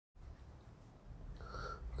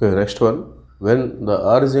Okay, next one. When the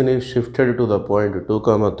origin is shifted to the point 2,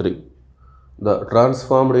 3, the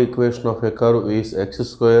transformed equation of a curve is x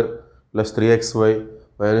square plus 3xy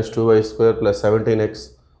minus 2y square plus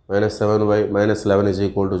 17x minus 7y minus 11 is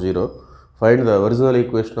equal to 0. Find the original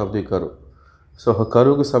equation of the curve. So ఒక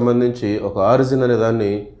కరువుకి సంబంధించి ఒక origin అనే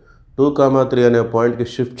దాన్ని 2, 3 అనే పాయింట్కి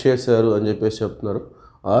shift చేశారు అని చెప్పేసి చెప్తున్నారు.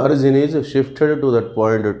 Origin is shifted to that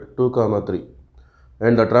point 2, 3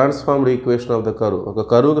 and the transformed equation of the curve. ఒక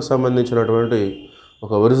కరువుకి సంబంధించినటువంటి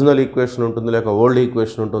ఒక ఒరిజినల్ ఈక్వేషన్ ఉంటుంది, లేక ఓల్డ్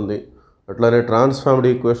ఈక్వేషన్ ఉంటుంది. అట్లానే ట్రాన్స్ఫార్మ్డ్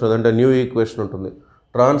ఈక్వేషన్ అదంటే న్యూ ఈక్వేషన్ ఉంటుంది.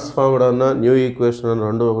 ట్రాన్స్ఫార్మ్డ్ అన్న న్యూ ఈక్వేషన్ అన్న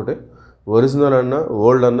రెండు ఒకటే, ఒరిజినల్ అన్న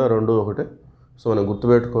ఓల్డ్ అన్న రెండు ఒకటే. సో మనం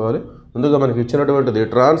గుర్తుపెట్టుకోవాలి. ముందుగా మనకి ఇచ్చినటువంటిది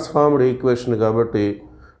ట్రాన్స్ఫార్మ్డ్ ఈక్వేషన్ కాబట్టి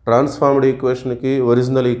ట్రాన్స్ఫార్మ్డ్ ఈక్వేషన్కి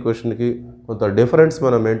ఒరిజినల్ ఈక్వేషన్కి కొంత డిఫరెన్స్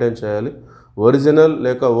మనం మెయింటైన్ చేయాలి. ఒరిజినల్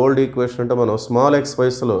లేక ఓల్డ్ ఈక్వేషన్ అంటే మనం స్మాల్ ఎక్స్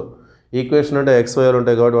వైస్లో, ఈక్వేషన్ అంటే ఎక్స్ వైలు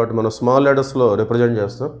ఉంటాయి కాబట్టి వాటి మనం స్మాల్ లెటర్స్లో రిప్రజెంట్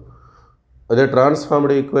చేస్తాం. అదే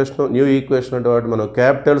ట్రాన్స్ఫార్మ్డ్ ఈక్వేషన్ న్యూ ఈక్వేషన్ అంటే వాటి మనం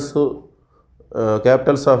Capitals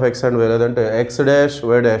of X and why లేదంటే ఎక్స్ డాష్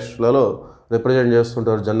వై డాష్లలో రిప్రజెంట్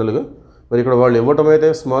చేస్తుంటారు జనరల్గా. మరి ఇక్కడ వాళ్ళు ఇవ్వటం అయితే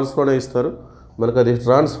స్మాల్స్లోనే ఇస్తారు. మనకు అది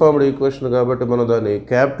ట్రాన్స్ఫార్మ్డ్ ఈక్వేషన్ కాబట్టి మనం దాన్ని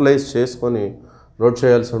క్యాపిటలైజ్ చేసుకొని నోట్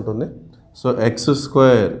చేయాల్సి ఉంటుంది. So X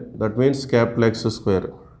square that means capital X square,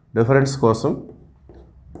 difference కోసం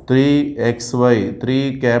 3xy 3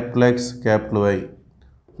 capital X capital y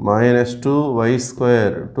minus 2y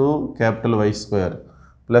square 2 capital y square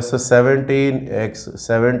plus 17x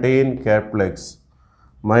 17 capital X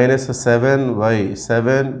minus 7y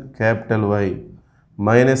 7 capital y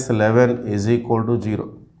minus 11 is equal to 0.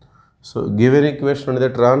 So given equation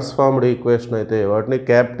అనేది transformed equation అయితే వాటిని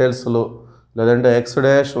క్యాపిటల్స్లో లేదంటే X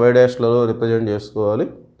dash why డాష్లలో represent చేసుకోవాలి.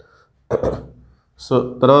 So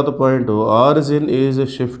తర్వాత point origin is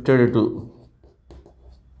shifted to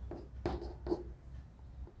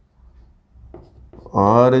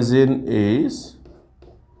origin is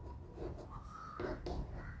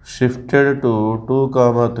shifted to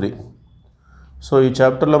 2, 3. So ఈ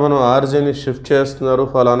చాప్టర్లో మనం ఆరిజిన్ని shift చేస్తున్నారు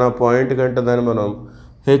ఫలానా పాయింట్ కంటే దాన్ని మనం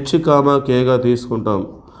హెచ్ కామా కేగా తీసుకుంటాం.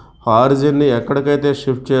 ఆరిజిన్ని ఎక్కడికైతే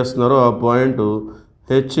షిఫ్ట్ చేస్తున్నారో ఆ పాయింట్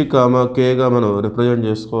హెచ్ కామా కేగా మనం రిప్రజెంట్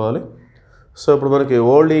చేసుకోవాలి. సో ఇప్పుడు మనకి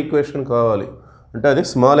ఓల్డ్ ఈక్వేషన్ కావాలి అంటే అది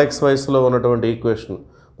స్మాల్ ఎక్స్ వైస్లో ఉన్నటువంటి ఈక్వేషన్.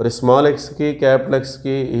 మరి స్మాల్ ఎక్స్కి క్యాపిటల్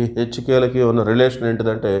ఎక్స్కి ఈ హెచ్కేలకి ఉన్న రిలేషన్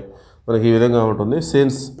ఏంటిదంటే మనకి ఈ విధంగా ఉంటుంది.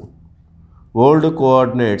 Since old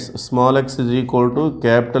coordinates small X is equal to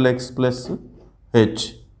capital X plus H,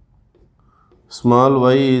 small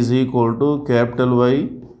y is equal to capital y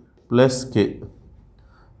plus K.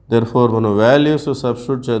 Therefore మనం వాల్యూస్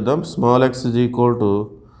సబ్స్టిట్యూట్ చేద్దాం. Small X is equal to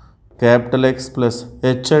capital X plus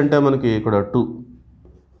H అంటే మనకి ఇక్కడ 2,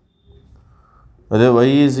 అదే why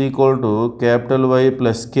is equal to capital y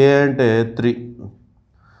plus కే అంటే 3.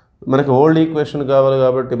 మనకి old equation కావాలి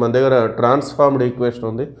కాబట్టి మన దగ్గర ట్రాన్స్ఫార్మ్డ్ ఈక్వేషన్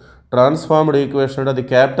ఉంది. ట్రాన్స్ఫార్మ్డ్ ఈక్వేషన్ అంటే అది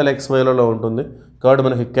క్యాపిటల్ ఎక్స్ వైలలో ఉంటుంది కాబట్టి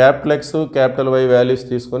మనకి capital X capital y values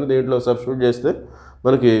తీసుకొని దీంట్లో సబ్స్టిట్యూట్ చేస్తే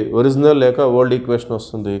మనకి ఒరిజినల్ లేక ఓల్డ్ ఈక్వేషన్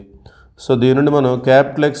వస్తుంది. సో దీని నుండి మనం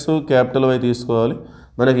క్యాపిటల్ ఎక్స్ క్యాపిటల్ వై తీసుకోవాలి.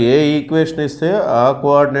 మనకి ఏ ఈక్వేషన్ ఇస్తే ఆ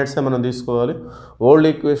కోఆర్డినేట్సే మనం తీసుకోవాలి. ఓల్డ్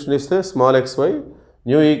ఈక్వేషన్ ఇస్తే small X why,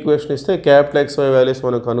 new equation ఇస్తే క్యాపిటల్ ఎక్స్ వై వాల్యూస్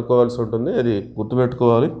మనం కనుక్కోవాల్సి ఉంటుంది. అది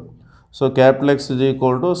గుర్తుపెట్టుకోవాలి. So capital X is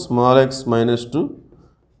equal to small X minus 2,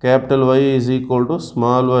 capital y is equal to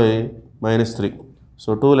small y minus 3. So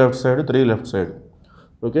 2 left side 3 left side.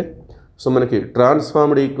 Okay, so మనకి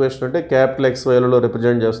transformed equation అంటే capital X వైలలో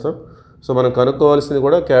represent చేస్తాం. So మనం కనుక్కోవాల్సింది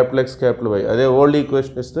కూడా capital X capital y. అదే old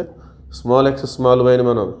equation ఇస్తే small X small వైని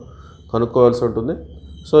మనం కనుక్కోవాల్సి ఉంటుంది.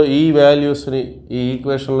 So ఈ వాల్యూస్ని ఈ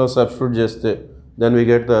ఈక్వేషన్లో సబ్స్టిట్యూట్ చేస్తే then we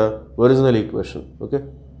get the original equation. Okay,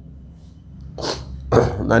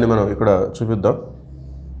 దాన్ని మనం ఇక్కడ చూపిద్దాం.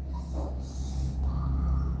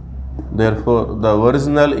 Therefore the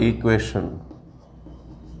original equation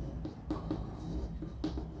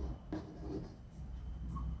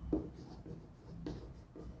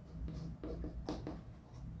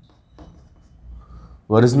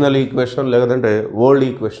original equation లేదంటే ఓల్డ్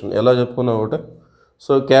ఈక్వేషన్ ఎలా చెప్పుకున్నాం ఒకటే.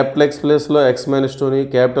 సో క్యాపిటల్ ఎక్స్ ప్లేస్లో ఎక్స్ మైనస్ 2ని,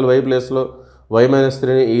 క్యాపిటల్ వై ప్లేస్లో వై మైనస్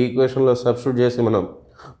 3ని ఈ ఈక్వేషన్లో సబ్స్టిట్యూట్ చేసి మనం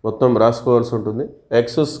మొత్తం రాసుకోవాల్సి ఉంటుంది.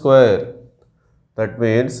 X square that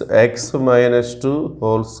means X minus 2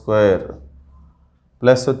 whole square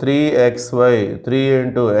plus 3xy 3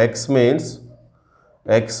 into X means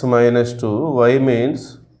X minus 2, why means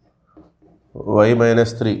y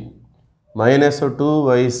minus 3 minus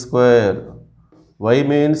 2y square, y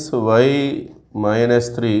means y minus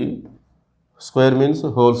 3, square means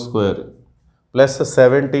whole square, plus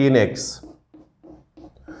 17x.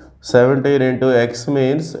 17 into x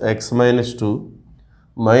means x minus 2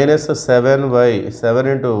 minus 7y.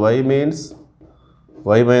 7 into y means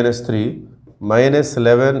y minus 3 minus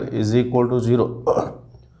 11 is equal to 0.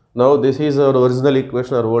 Now this is our original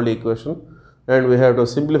equation or old equation and we have to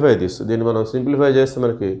simplify this. Then మనం simplify చేస్తే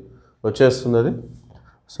మనకి వచ్చేస్తుంది.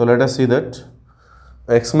 So let us see that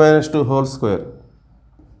x minus 2 whole square,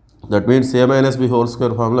 that means a minus b whole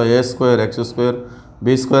square formula, a square x square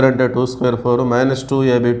b square అంటే 2 square 4 minus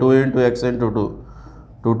 2ab 2 into x into 2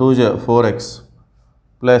 2 4x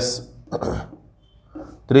plus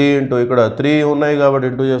 3 into ఇక్కడ 3 ఉన్నాయి కాబట్టి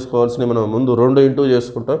into చేసుకోవాల్సిన మనం ముందు 2 into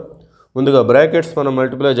చేసుకుంటాం. ముందుగా brackets మనం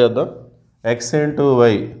మల్టిప్లై చేద్దాం. x into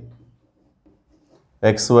y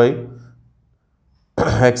xy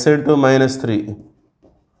x into minus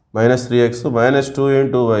 3x minus 2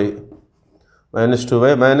 into y minus 2y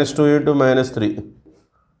minus 2 into minus 3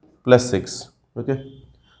 plus 6. Okay,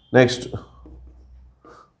 next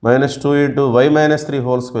minus 2 into y minus 3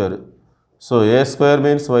 whole square. So a square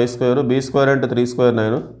means y square, b square and 3 square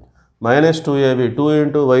 9 minus 2ab 2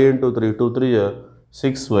 into y into 3 2 3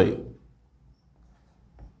 6y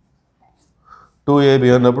 2ab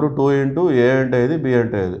అన్నప్పుడు 2 into a అంటే ఇది b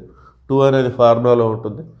అంటే ఇది 2 అనేది ఫార్ములాలో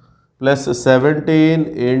ఉంటుంది plus 17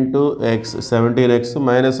 into x 17x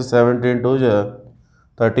minus 17 2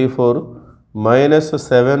 34 minus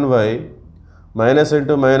 7y minus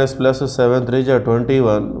into minus plus 7 3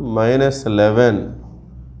 21 minus 11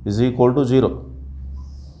 is equal to 0.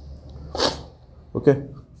 Okay,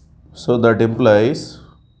 so that implies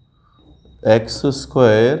x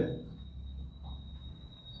square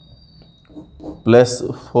plus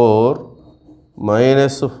 4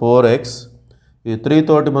 minus 4x ఈ 3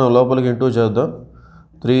 తోటి మనం లోపలికి ఇంటూ చేద్దాం.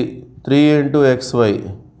 3 into xy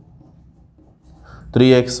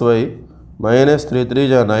 3xy minus 3 3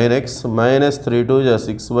 9x minus 3 2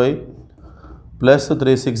 6y plus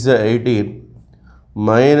 3 6 18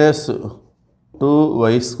 minus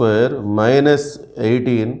 2y square minus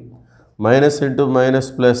 18 minus into minus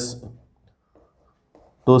plus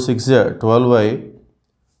 2 6 12y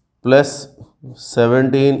plus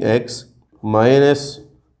 17x minus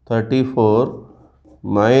 34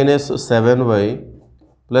 minus 7y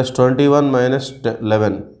plus 21 minus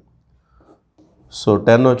 11. So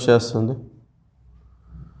 10 వచ్చేస్తుంది.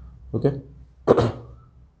 Okay.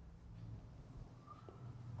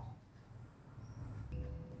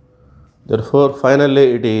 Therefore finally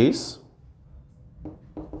it is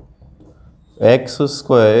x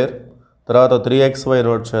square తర్వాత 3xy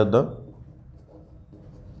note చేద్దాం.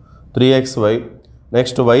 3xy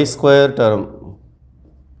next y square term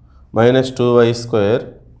minus 2y square,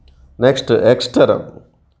 next x term,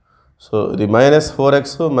 so the minus 4x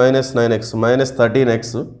minus 9x minus 13x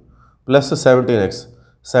plus 17x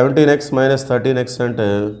 17x minus 13x అంటే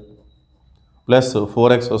plus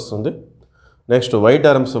 4x వస్తుంది. Next y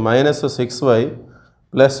terms minus 6y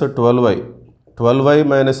plus 12y 12y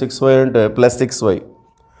minus 6y అంటే plus 6y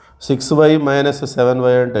 6y minus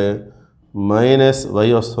 7y అంటే minus y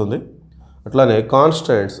వస్తుంది. అట్లానే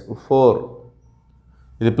constants 4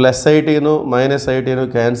 ఇది plus 18 minus 18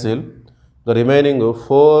 cancel, the remaining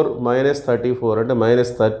 4 minus 34 అంటే minus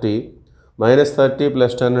 30 minus 30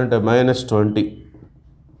 plus 10 అంటే minus 20.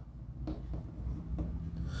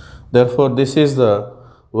 Therefore this is the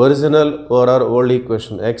original or our old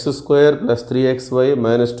equation, x square plus 3xy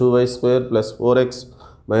minus 2y square plus 4x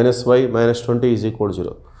minus y minus 20 is equal to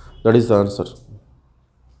 0. That is the answer.